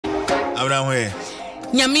abra ho ye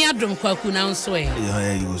nyame adom kwaku na nso e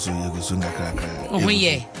ye go so ngakra ho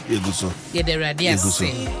ye go so ye de radia se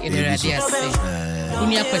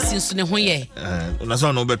uni akwasi nso ne ho ye na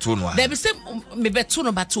so no beto no da bi se me beto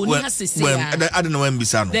no bato ni hasese ya ade na wan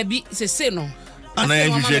bisa no da bi sese no ana ye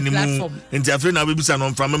hwehwe ni mu enti afre na bisa no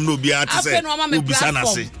mframa na obi a te se obisa na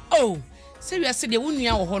se oh se wi ase de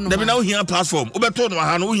wonua wo ho no da bi na wo hia platform obeto no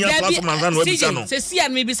ha no wo hia platform anza no obisa no sese ya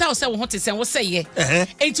me bisa wo se wo ho te sen wo se ye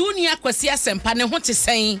enti wonua akwasi asempa ne ho te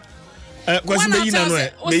sen kwasi be yina no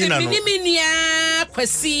be yina no ni minia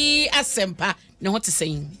kwasi asempa ne ho te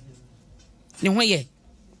sen ne ho ye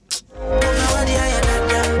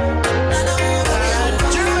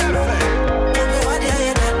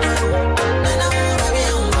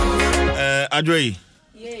Adwei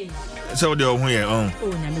so de ho ye oh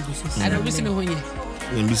nyame gusu ara bisi me ho ye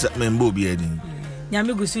mbisa membo bi edi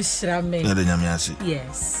nyame gusu sra me ya de nyame ase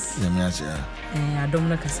yes nyame ase adom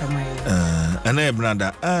na kasama ye ana e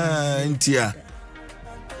brada ntia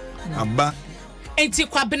aba enti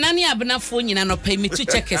kwabena ne abenafo nyina no pay me to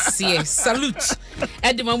check ese salute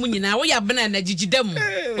edema mu nyina wo ya bena na gigidam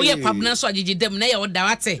wo ye kwabena so agigidam na ye wo da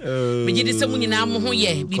wate me gidi se mu nyina mo ho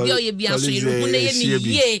ye bibia ye bia so ye hu na ye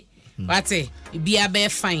ni ye wate bibia be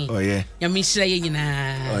fine oh yeah nyame hira ye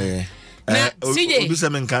nyina oh yeah na sije obi se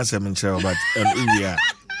men kan se men chere but uwia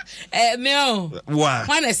me o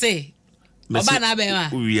wanna say oba na be ma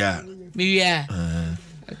uwia me wia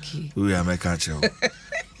okay uwia me kan chere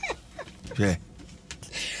yeah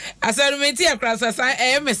asarumenti akrasa sa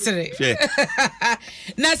mesere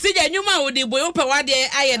na sija nyuma wodi boy opa wade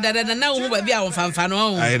aye dada na wo ba bia wo fanfa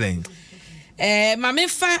no aye den ma me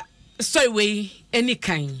fa story we any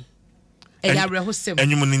kan eyare hosem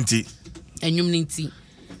enyum ninti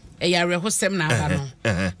eyare hosem na aba no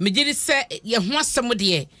me giri se ye ho asem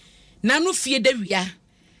de na no fie da wia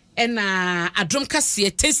na adom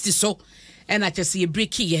kase tasty so na chese ye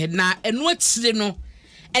break ye na eno akire no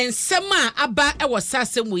ensema aba e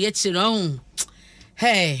wosase mu ye kire no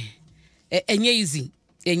hey enye easy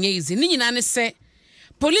ni nyina ne se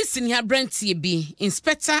police ni abrantie bi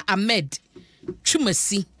Inspector Ahmed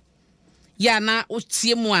Twumasi ya na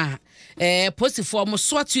otie mu a police for mo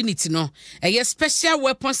SWAT unit no special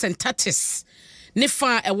weapons and tactics ne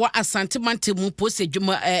fa wo Asante Mante mu police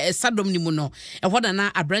djuma Sadom ni mu no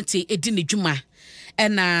na abrantie edi ne djuma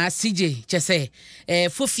na CJ chese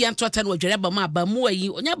fofia ntota na odwere ba ma ba mu ayi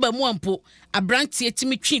onya ba mu ampo abrantie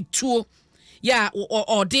timi twi tuo ya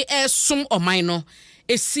ode esom oman no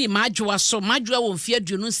esi madwoa so madwoa wo mfia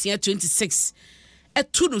aduonu 26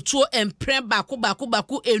 etu no tuo empre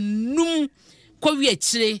bako enum kwawi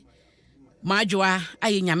akire madwoa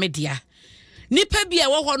aye nyamedia nipa bia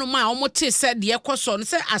wo ho no ma omote se de ekoso no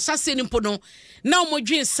se asase ni mpo no na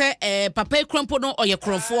omodwen se papa ekrampo no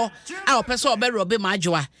oyekrofo a opese oberobe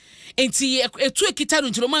madwoa enti etu ekita no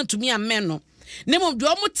ntiro mantumi amen no nemo de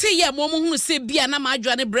omote ye mo hunu se bia na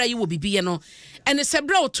madwoa ne bra yi wo bibiye no ene se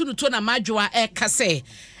bra otu no to na madwoa kase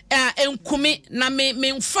enkumi na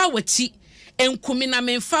me mfa wachi enkumi na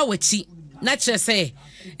me mfa wachi na kire se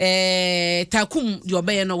takum de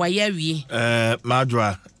obeye no waye awie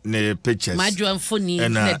madwoa ne pictures madwoa mfoni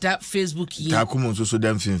na da Facebook yi takum so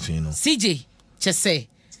dem finfin no CJ chese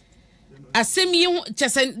asemi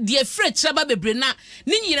chese de frɛ kyeraba bebre na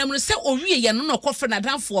ne nyiram no sɛ owie ye no no kɔfrɛ na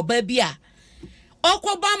danfo oba bi a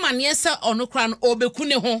ɔkɔba amane sɛ ɔno kra no obeku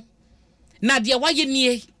ne ho na de waye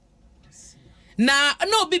nie na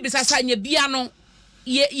obi bisasa nya bia no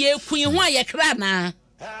ye kun ho a ye kra na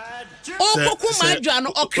okoku madwa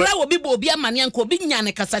no okra obi bo obi amane nka obi nya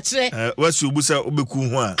ne kasa kyerɛ wasi obusa obeku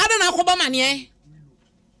ho a ada na akɔba mane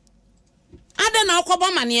ada na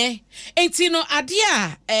akɔba mane enti no ade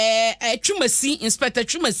a Twumasi Inspector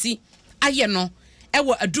Twumasi aye no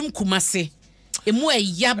ɛwɔ Adom Kumase emu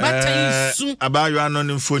ya batan su abayo ano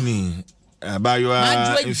ne mfoni abayo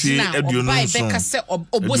mfi aduonu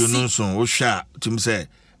so wo hwa tum se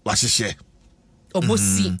wahyehyɛ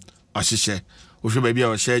obosi wahyehyɛ wo hwe ba bia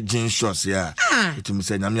wo hye jeans shorts ya tum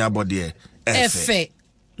se nyame abode efe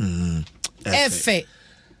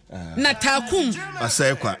na takum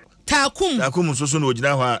asai kwa takum so no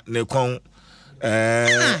ogina ho a ne kon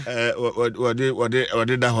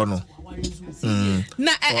wode da ho no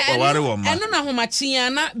na eno na homachia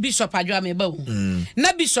na bishop adwa me ba hu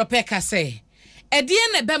na bishop e ka se ede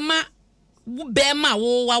na be ma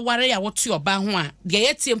wo waware ya wotu oba ho a de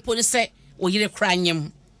ye tie mpo ne se oyire kra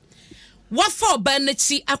nyem what for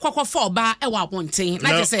Banachi, Aqua for bar, a wabonting.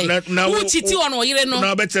 Like I say, who chitty on or you know,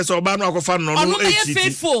 no better so bad no fan no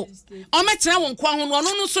faithful. On my town,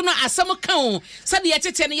 no sooner as some account, said the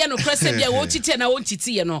Etitian no crescent, ya won't chitty and I won't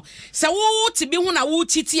chitty, no. So, to be one I would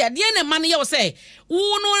chitty at the end of money, I say,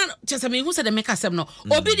 oh, no, just I mean, who said the make us no,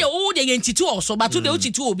 or be the old against two also, but to the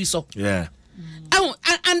Uchi two will be so. Yeah.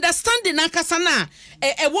 I understanding Nakasana,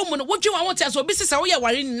 a woman, what you want us or business, how you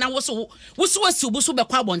are in now was to be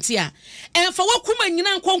quabontia. And for what woman you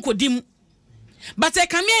know, conquer dim. But I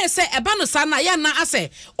come here say a banusana, yana, I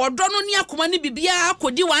say, or Dononia Kumani Bibia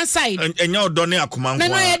could do one side. And your Donia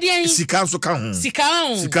Kuman, Sika so come,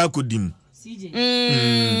 Sika could dim.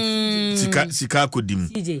 Sika could dim.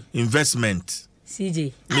 Investment.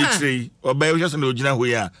 CJ. Mitri, or by just an original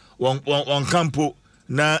we are one campo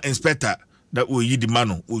na inspector. That will you the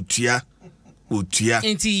mano, Utia,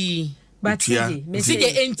 Enti, but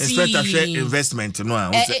CJ, investment, no,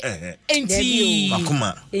 Enti,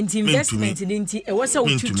 Makuma, investment, Enti, it was a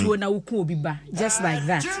to na ukubiba, just like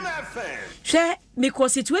that. Share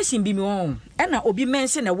because situation be me on, and I obi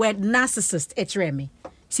mention a word narcissist, etreme.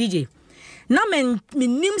 CJ, na men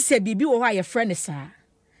nim se bibi o wa your friend sir.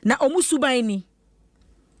 Na omusubaini.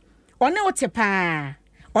 One otepa.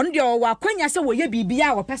 On your wa kwenya se wo ye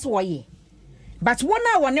bibia wo pese wo ye. But one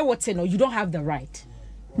hour no, you don't have the right.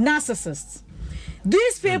 Narcissists.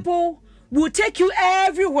 These people will take you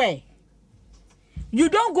everywhere. You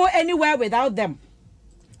don't go anywhere without them.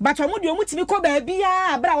 But those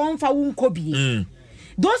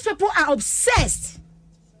people are obsessed.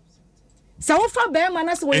 So far,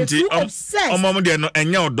 you're too obsessed.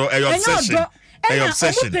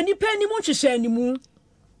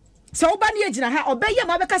 So obey your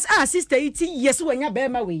mother because sister 18 years when you're bear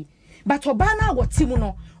way. But Obana what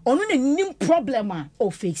Timono on a new problem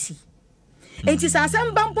or facing. It is as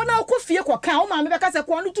some bampona could fear kwa cow, mamma, because I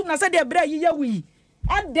want to Nasa de Bray we.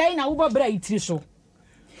 At day now over Bray Trisho.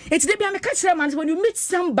 It's the Biamacas when you meet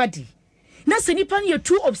somebody. Nasanipan, you're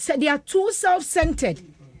too upset, they are too self centered.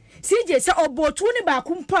 CJ said, oh, but 20 back,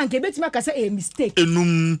 punk, a bit make us a mistake.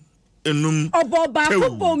 Enum. Oh, Boba,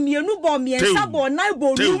 me, a new bomb, me, and Sabo,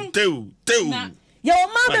 Nibo, your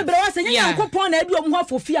mother bros and you go upon a do more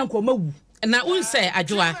for fear and come. And I will say,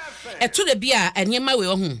 Ajua, a to the beer and your my way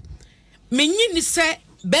home. Meaning, say,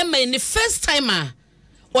 Bema in the first timer,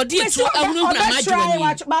 or dear to a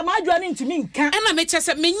my joining to me. And I may just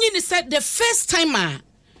say, Meaning said the first timer.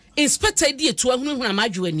 Inspector idea to a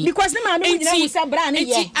because the man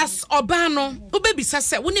as Obano, who baby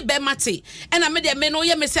says, when you bear mate, and I made a men or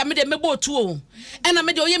ye may say, I made a mebo too, and I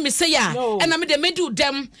made your ye say, and I made a medu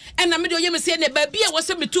them, and I made your ye say, and a baby was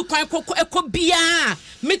a me too quite echo bia,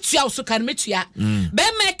 meet you also can meet ya.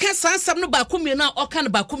 Bear make us some no bacumino or can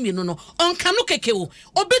bacumino, on canokeo,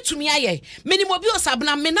 or bet to me, aye, many mobiles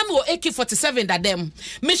abna menamo AK-47 that them.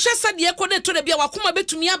 Misha said, ye coded to the Biawakuma bet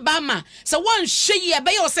to me a bama, so one shea a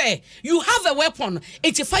bay or say, you have a weapon.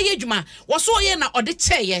 It's a fire juma. Was so ye na or the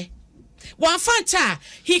chair. One fanta,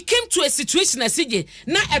 he came to a situation as CJ.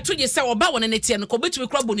 Now I told you say about one and it's an cobbit to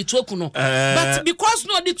crab on the tokuno. But because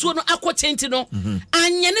no the two no aqua tentino,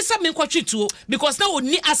 and yenisa me quachitu, because now we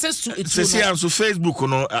need access to it. So Facebook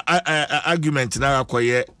no argument now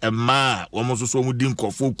acquire a ma almost so we didn't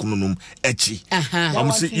call folk kunum echi.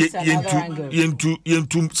 Almost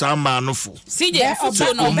yentu sama no fo. CJ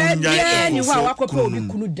also no you are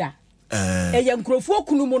kunuda. A young crofo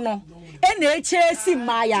kunumono.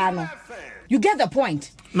 You get the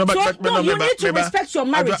point. No, but you need to respect your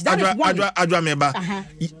marriage. That is one.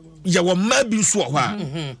 You will maybe so. No.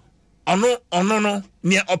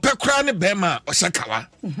 Near Opekra ne Bema or Sakawa.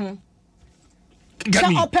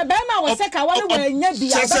 Opebema was Sakawa when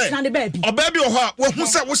you baby. Or baby or what who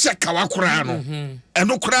said was Sakawa Kurano. And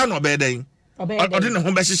no crown or bedding. Or didn't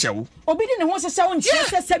home best show. Or didn't want to sound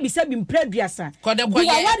just said in Prebiasa.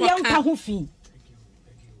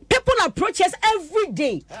 People approach us every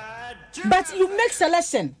day, but you make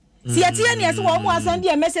selection. See, at the end, yes, one was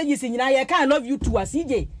sending a messages in I can't love you to a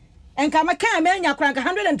CJ. And come a can man, you crank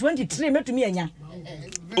 123 met to me and ya.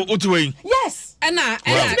 Yes, and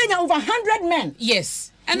it's been over 100 men.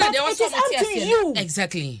 Yes, and it is up to you.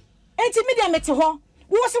 Exactly. And to me, they met her.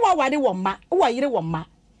 What's what they want, ma? Who are you want, ma?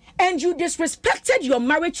 And you disrespected your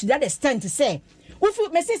marriage to that extent to say, "If you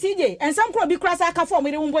Mrs. CJ and some probably cross our for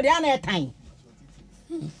me, they won't body on time."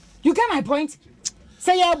 You get my point?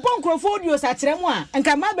 Say your bonkrofodios at Remwa and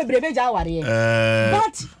come out baby jawari.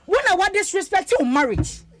 But when I want disrespect your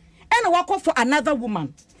marriage and I walk off for another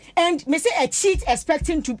woman and may say a cheat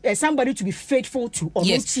expecting to somebody to be faithful to or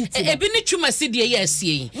yes. not cheating.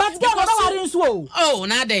 But oh,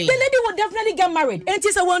 now the lady will definitely get married. And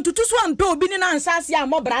it's a 1 to 2 1 bill being an answer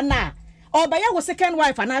more brana. obeye wo second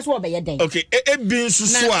wife anaso obeye den. Okay, ebi nso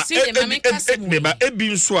so a ebi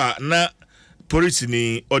nso a na police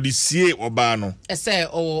ni odisie oba no. Say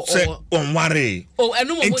onware.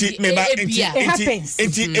 Enu mo enti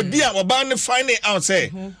ebi a oba ne find out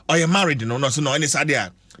say you married no so no any sade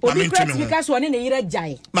a Obi press because one in the year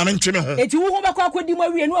jai. Mama ntwe me ho. Eti wo ho bekọ akodi mu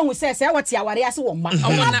awie no ahu se wote aware ase wo mma.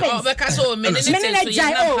 O beka so me ne so ya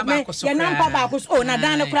nampa ba ko so na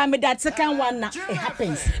dan kura me that second one na it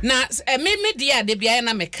happens. Na me dia de bia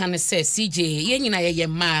na meka ne se CJ ye nyina ye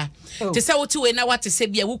ma. Te se wote we na wate se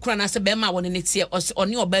bia wo kura na se be ma won ne tie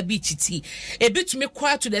oni oba bi chiti. E bitumi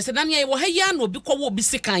kwa to de se na ye wo ha ya na obi kọ wo obi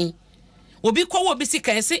sikan. Obi kọ wo obi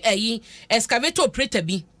sikan se ayi excavator operator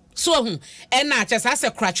bi. So na chesa se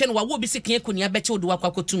krache no wo bi sikan akunia beche odu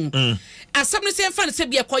akwakotum asam ne se mfa ne se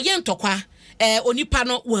bia koye ntokwa onipa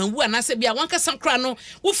no wanwu anase bia wanka sankra no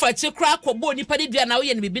wo fa chi kra akọbọ onipa de dua na wo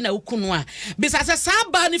ye ne bibi na wokunu a bisa se sa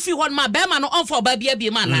ba ne fi hon ma be ma no onfa oba bia bi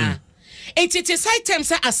ma na entity side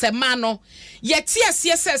terms asema no yeti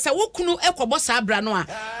asie se wokunu ekọbọ sa abra no a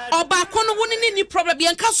oba kono woni ni problem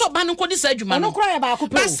bia nka so oba no kodi sa adwuma no kra ya ba ko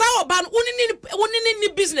pe sa oba woni ni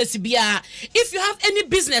business bia if you have any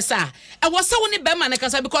business e wo sa woni be ma ne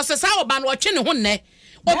kasa because sa oba no otwe ne ho ne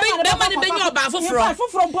obi be ma ne benya oba foforo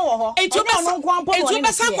mpo wo ho etu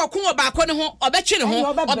be sa kwakon oba ko ne ho obetwe ne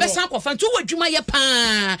ho obesan kwafa ntu wadwuma ye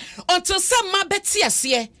pa until some ma beti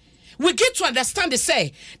ase. We get to understand the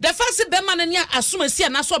say the first be man nya asuma si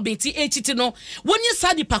na so benti entity no wonye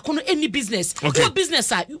sadi pakono any business no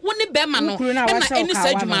business a woni be man no na any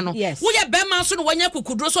sadwuma no wo ye be man so no wanya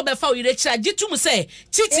kukudro so be fa o yire kira gitum say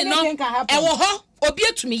titi no e wo ho obi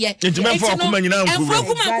atumi ye entimefo akoma nyina nkuwe enfo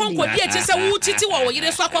akoma konko bi eche se wo titi wo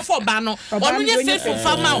yire so akofo ba no onu nye faithful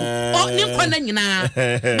farmer o ni nkwana nyina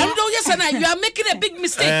ndo ye say na you are making a big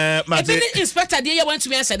mistake if the inspector dey want to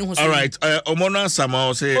me answer no so all right omono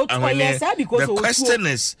asama say the question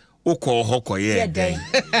is oko hokoye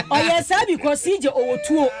oh yes sir because CJ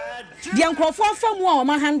owotuo the enkrofo famu a o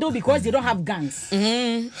ma handle because they don't have guns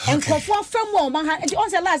enkrofo famu a o ma handle on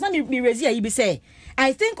the last na me raise here you be say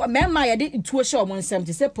I think memma ya did to show on Nsem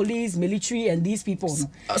to say police, military, and these people.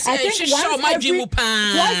 I think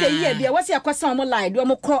once a year, there was a question more like do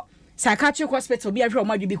more psychiatric hospital be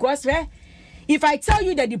every because if I tell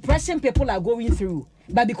you the depression people are going through,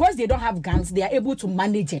 but because they don't have guns, they are able to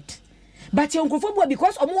manage it. But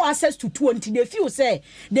because of more access to 20, they feel say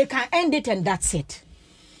they can end it and that's it.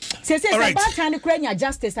 Say about trying to create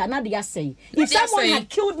justice, another say. If someone had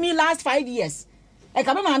killed me last 5 years. I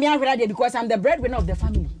come my because I'm the breadwinner of the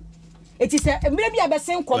family. It is maybe I be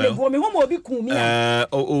saying come go me home obi kun me. It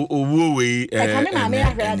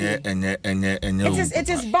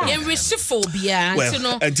is bad. In reciphobia, you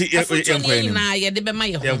know. Na ye de be ma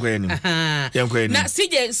ye ho. Na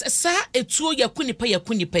CJ sa etuo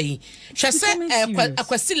yakunipa yi. Hwe se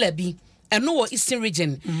akwasila bi eno wo Eastern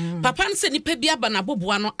region. Papa nse nipa bi aba na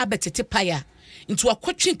boboa no abetete paya. Into a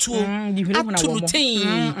coaching to ama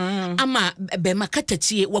be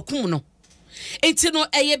makatachie wakum no enti no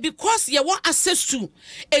because ye want access to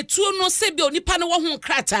etuo no se bi onipa no wo ho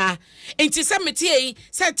krata enti se metie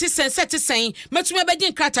setisen metumi be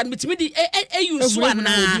gin krata metumi di use ana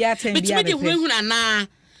metumi di hunhun ana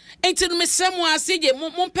enti no mesremu ase je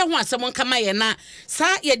mompe ho asem nkama ye na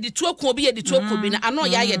sa ye di tuo ko bi ye di tuo ko bi na ano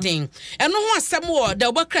ya ye den eno ho asem wo da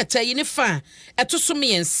obokrata yi ne fa etoso me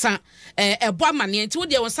yensa ebo amane enti wo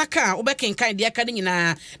de won saka obekenkan de aka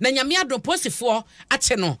nyina na nyame adom posifo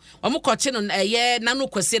ache no omokoche no ye nanu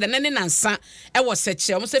kwase da nene nansa wo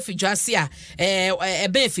seche omo se fidwase a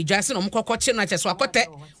ebe fidwase no omokokoche no ache so akote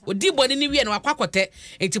odi boni ni wie no akwakote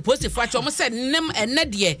enti posifo ache omo se nem ene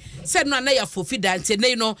de se no na ya fofida enti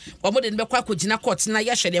nei no omo de bekwa kogina court na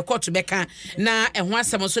ya hwede court beka na eho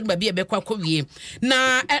asem so ba bia bekwa kowie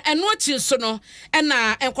na eno achi so no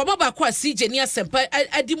na enkoba ba kwa CJ ni asempa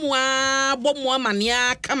adimu bomo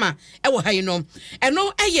amania kama ewo hayi no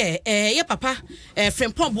eno ye papa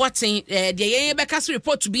Frempong Boaten de ye beka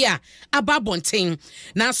report to be a ababonten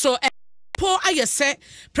na so po ayese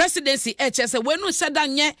presidency HS when no said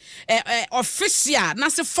anye official na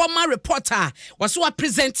se former reporter was so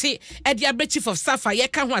present e the chief of staff ye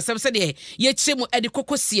ka ho asem se de ye chemu e de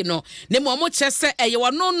kokosie no ne mo chese ye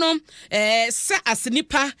wono no se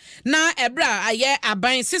asenipa na ebra aye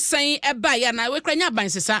aban sesen eba ya na we kranya aban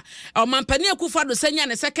sesa o mampani akufo do senya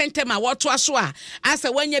ne second term a woto aso a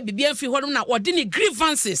asa wanya bibia mfi ho na wode ni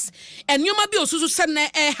grievances enyoma bi osusu se na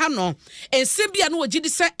ha no ensebia no wogidi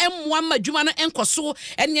se emmoa adwuma no enko so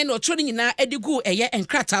enye no otro nyina edigu eye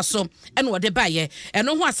enkrata so ene wode baye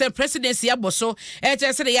eno ho asem presidency aboso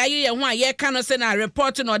se de yaye ho a ye ka no se na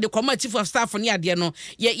report no de comma chief of staff ne ade no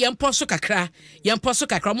ye mposo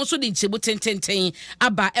kakra mo so de nchebu tententen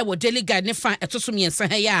aba e wo daily guide ne fa etoso miensa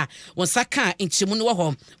ha ya won saka nchemu no wo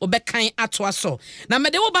ho obekan ato aso na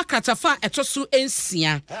mede wo bakrata fa etoso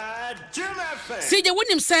ensia sije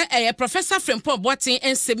wonim se professor Frimpong Boatin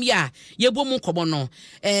ensem ya yebo mu nkomo no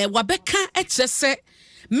wabeka ekyese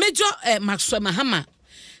major Maxwell Mahama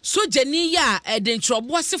so jeni ya de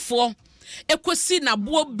ntrobo asefo ekosi na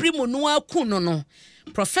bo brimu no akunu no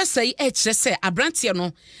professor yi ekyese abrantie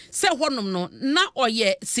no se honom no na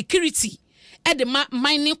oye security edema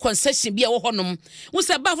mining concession bia wo honom wo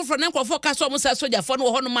se ba foforo na nkofo ka so mo se soja fo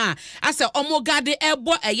no honom a ase omo gade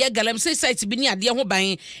ebo eye galam se site bi ni ade ho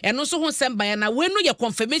ban eno so ho sem ban na we no ye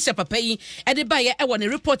confirmation papa yi ede ba ye e wo ne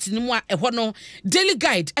report ni mu a e ho no daily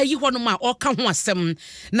guide ayi honom a o ka ho asem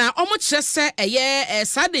na omo kire se eye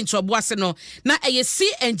sade ntrobo ase no na eye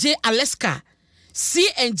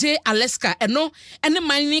CNJ Alaska eno ene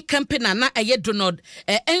mining company na eye Donald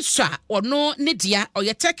ensha ono ne dia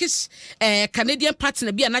oye Turkish Canadian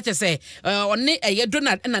partner bia na chese one eye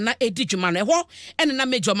Donald na edi dwuma no ho ene na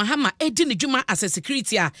Major Mahama edi ne dwuma as a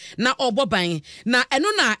security a na oboban na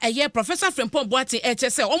eno na eye Professor Frimpong Boatin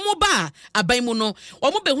chese omo ba aban mu no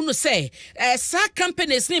omo behunu se sa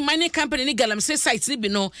companies ni mining company ni galamsey site ni bi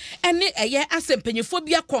no ene eye asempanyefo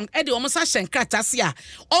bia kon ede omo sa hyenkrata se a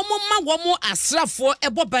omo ma womo asra for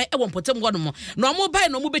eboban e wonpotem wonom na omo bai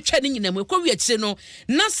no mo betwa ni nyinam ekɔwi akire no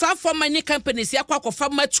na sa for mining companies yakwa akɔfa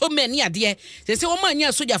matome ne ade se wo ma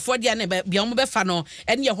anya soja for dia na bia omo befa no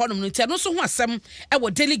ene ye honom no ntia no so ho asɛm e wo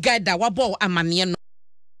daily guide da wabɔ amane no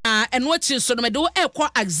eno chi so no medo ekɔ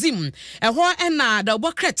axim ɛhɔ ɛna da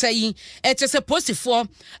obokrata yi ɛkyese posifo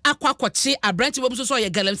akwakoche abranti wom so ye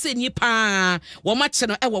galamsey ni pa wo ma che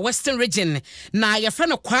no ɛwɔ western region na ye frɛ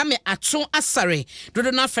no Kwame Ato Asare dodo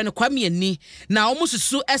na frɛ no Kwame Ani na omo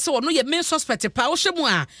susu ɛse wo no ye main suspect pa wo hwemu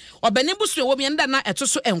a obani busu wo mienda na ɛto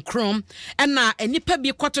so enkrom ɛna enipa bi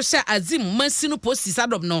kɔto hye Azim Mansinu Posis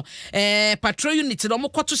Adom no patrol unit no mo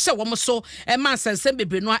kɔto hye wo mo so ma sansem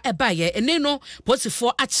bebre no ɛba ye ene no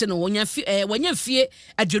posifo no wonya fie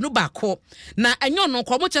adwenu baako na enyo no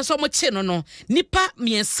ko mo kyese mo kye no nipa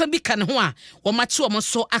miensa bi ka ne ho a wo ma kye wo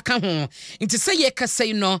so aka ho nti se ye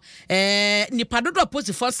kasai no nipa dodo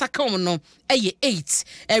posifo saka wo no eye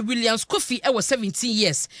 8 Williams Kofi was 17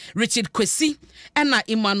 years Richard Kwesi ena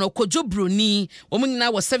Emmanuel Kojo Broni wo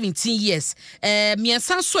nyina was 17 years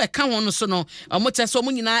miensa so eka ho no so no mo kyese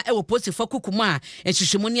wo nyina wo posifo kukuma a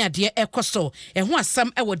ehwehwemu ni ade ekoso ho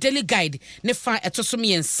asam wo daily guide ne fa etoso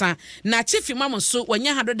miensa na chief imam so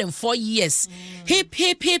wanya 104 years hip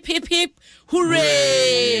hip hip hip hip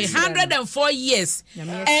hooray 104 years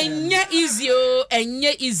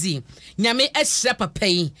enye easy nyame ehira papa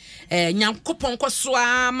yi nyankopon koso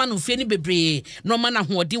a ma no fie ni bebre no ma na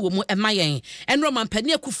hoode wo mu emayen enro man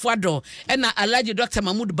pani akufu ado na Alhaji Dr.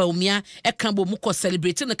 Mahmoud Baumia eka bo mu ko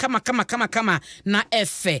celebrate no kama na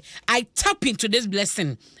efe I tap into this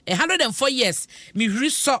blessing 104 years mi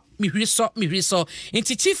hriso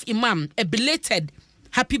into chief imam a belated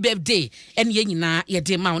happy birthday and ye nyina ye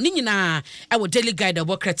de ma ni nyina I will daily guide the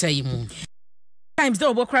workrata yi mu times the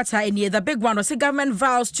Obokrata in the big one was the government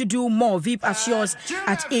vows to do more VIP assures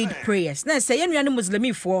at Eid prayers. Now say you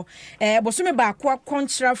Muslimi for bosume ba kwa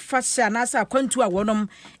kontra fasha na sa kwantu a wonom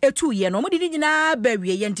etu ye no mo di nyina ba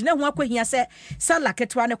wie ye ntine ho akwahia se sala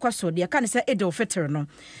ketwa ne kwaso de ka ne se Eid al-Fitr no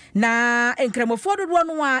na enkramofo dodo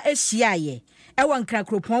no a ehia ye ewa nkra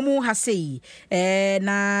kropon mu ha sei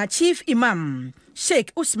na chief imam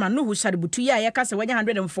Sheikh Usman Nuhu Shaributu ya yakase wanya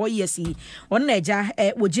 104 years yi onna eja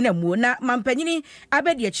wogina mu na mampanyini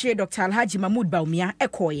abedi akire Dr. Alhaji Mahmoud Baumia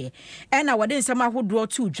ekoye na wode nsama hodo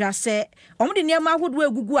tu dwa se omde niam ahodo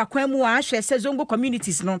egugu akwan mu a ahwe se zongo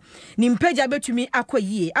communities no ni mpaja betumi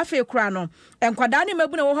akoyie afa kura no enkwada ne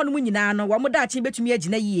mabuna wo hono mu nyina no wo moda achi betumi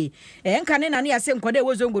agina yie enka ne na ne ase nkwada e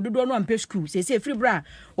wo zongo dodo no ampe school se free bra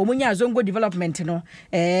omunya zongo development no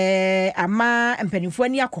ama mpanifo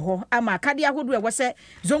ani akoho ama akade ahodo wase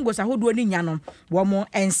zongo sahodo ni nya no wo mo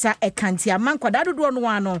ensa ekanti amankwada dodo no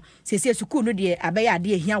ano sese sukuu no de abeya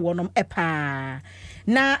ade ehia wonom epa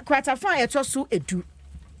na kwatafa etoso edu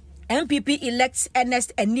MPP elects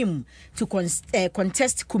Ernest Enim to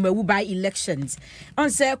contest Kumewu by elections. On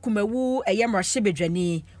say Kumewu Eyemra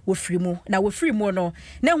Shibedwani wo free mu na wo free mu no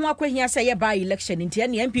na ho akwahia say ye by election ntia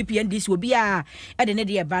ne MPP NDC obi a e de ne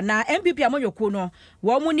de ba na MPP amonyoko no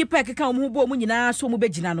wo mu nipa keka wo mu bo mu nyina so mu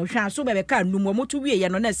begina no hwa so be ka num wo mu to wie ye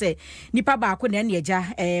no na say nipa ba ko na ne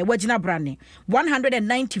agya wagina brane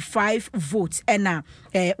 195 votes ena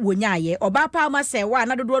wonya ye oba pa ma say wa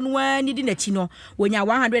na dodo no ani di na chi no wonya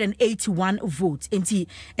 181 votes enti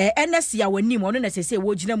NS ya wanim ono na say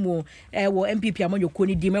wo gina mu wo MPP amonyoko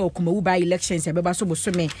ni di me okumawu by elections e beba so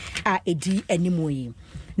bosome a edi animoyi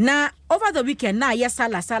na over the weekend na yes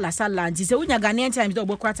sala nti se unya Ghanaian Times do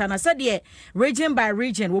bokwata na said ye region by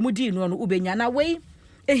region wo mudi no ubenya na we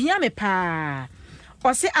ehia me pa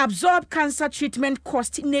or say absorb cancer treatment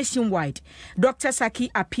cost nationwide. Dr. Saki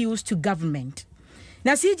appeals to government.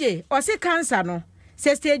 Na CJ or say cancer no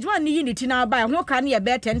say stage 1 ni unity na buy ho kan ye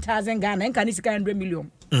be 10,000 Ghana en kan ni 100 million.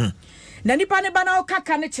 Na nipa ne ba na o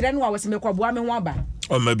kaka ne kire no a wose me kwaboa me ho aba.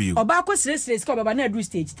 O mabi o ba ko sire ska baba na adu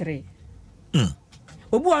stage 3.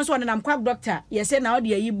 Obu won so na kwak doctor ye say na o de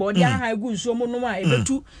yi bo de aha egu nso mo no a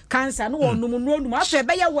ebetu cancer no won num afa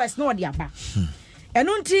be ye west na o de aba.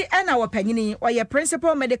 Enunti ena wo panyini oye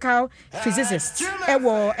principal medical physicist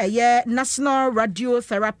ewo eye National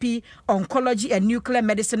Radiotherapy Oncology and Nuclear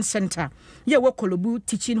Medicine Center ye wo Kolobu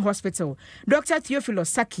Teaching Hospital. Dr. Theophilus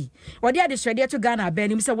Saki odi adesrede to Ghana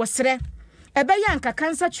abani mi se wo sere ebe ya nka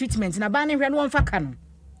cancer treatment na ba ne hwe no wonfa ka no.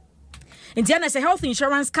 Indiana say health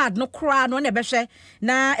insurance card no kra no na behwe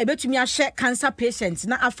na ebetumi ahye cancer patients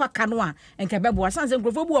na afa kanoa enke bebo asanse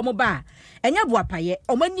nkrofo bu omo ba enya bo apaye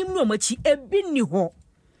omanim no omachi ebi ni ho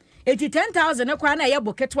 10,000 ne kwa na ye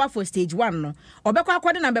boketwa for stage 1 no obekwa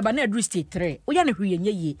akwode na beba na adu stage 3 uya ne hwiye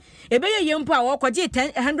nye ebe ye mpo a wokoje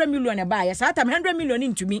 100 million e ba ya sa tam 100 million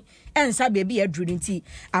ntumi ensa be bi aduru nti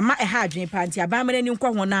ama e ha adwen pa nti abamane ni nkwa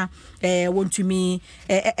ho na wontumi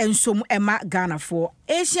ensom ema Ghana for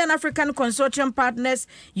Asian African Consortium Partners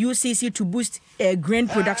UCC to boost grain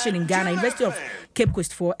production in Ghana. University of Cape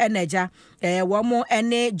Coast for Energy one more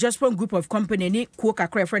any Jospon group of company ni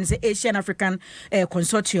Kuoka friends Asian African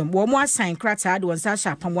Consortium one more sign krata ade wonsa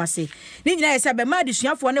sha pamwase ni nyina yesa be ma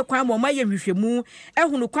disuafo ne kwan mo ma ye hwehwemu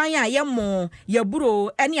ehunu kwan a ye mo ye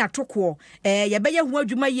buro ene atoko ye be ye hu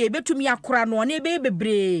adwuma ye betumi akora no ne be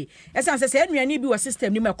bebre esan se anuane bi wo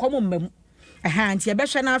system ni ma komo mmam nti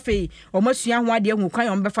ebehwe na afei omasua ho ade hu kwan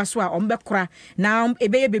ombefa so a ombekora na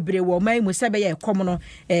ebeye bebre wo mai mu se be ye kom no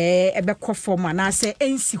ebekọ form na se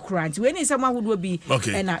ensikura nti we ni nsam ahodo bi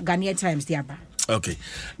na Ghanaian Times dia ba. Okay.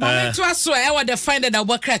 To us so I would find that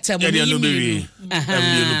our crater will be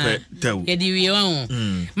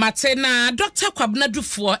Matena Dr. Kwabna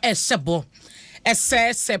Dufo Sebo.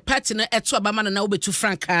 Se party no eto abama na obetu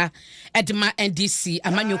franka edema NDC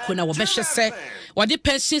amanyoko na wobehwe se wode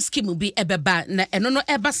pension scheme bi ebeba na eno no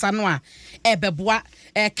ebasa no a ebeboa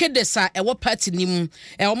kedesa ewo party nim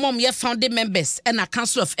omom ye founding members and a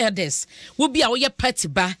council of elders wo bia wo ye party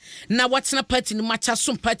ba na watena party no macha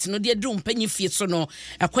so party no de drum panyi fie so no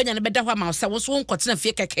akwanya no beda ho ma so wo so nkotena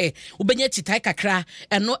fie keke wo benya chitai kakra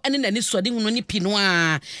eno ene nani so de hunu ni pino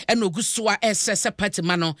a eno gusoa ss party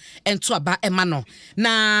ma no ento aba ema no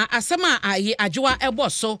na asema ayi adwoa ebo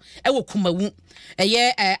so ewo kumawu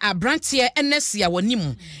eye abrantie NS ya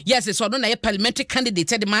wonimu yes so no na ye parliamentary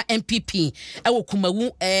candidate de ma MPP ewo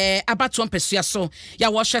kumawu abato mpesua so ya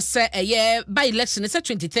wo hwese eye by election is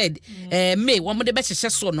 23rd May wo mo de be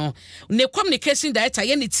hwehwe so no ne communication director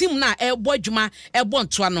ye ne team na ebo adwuma ebo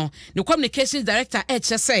ntoa no ne communication director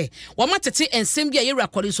hwese wo matete ensem bia ye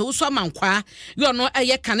record so so amankwa yo no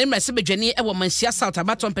eye kan mrese bedwani ewo mansia south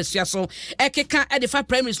abato mpesua so ekeka edifa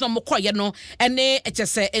primaries no mo koye no ene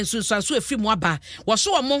hwese ensunsuanso efiri mu aba wo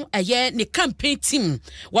so mo eye ne campaign team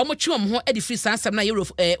wo mo twe mo ho edifi sansam na ye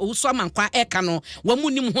so amankwa eka no wo mu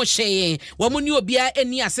nim ho hye wo mu ni obia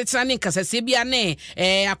ani asetena ne nkasase bia ne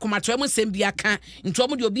akomato mu nsem bia ka nto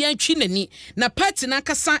mo de obia ntwi nani na party na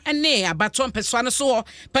kasa ene abato mpeswa ne so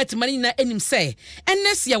party mani na enim se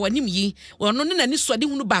NS ya wanim yi wono ne nani so de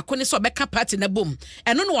hunu ba ko ne so beka party na bom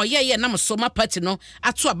eno no ye na so ma party no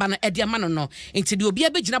ato aba no ede ama no no nti de obia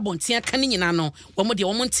begina bontia ka ne nyina no wo mo de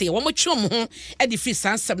wo mo nte wo mo twe mo ho ede fi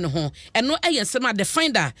sansam ne ho eno eye nsem a the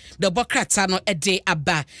finder the bokrata no ede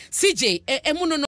aba CJ emu no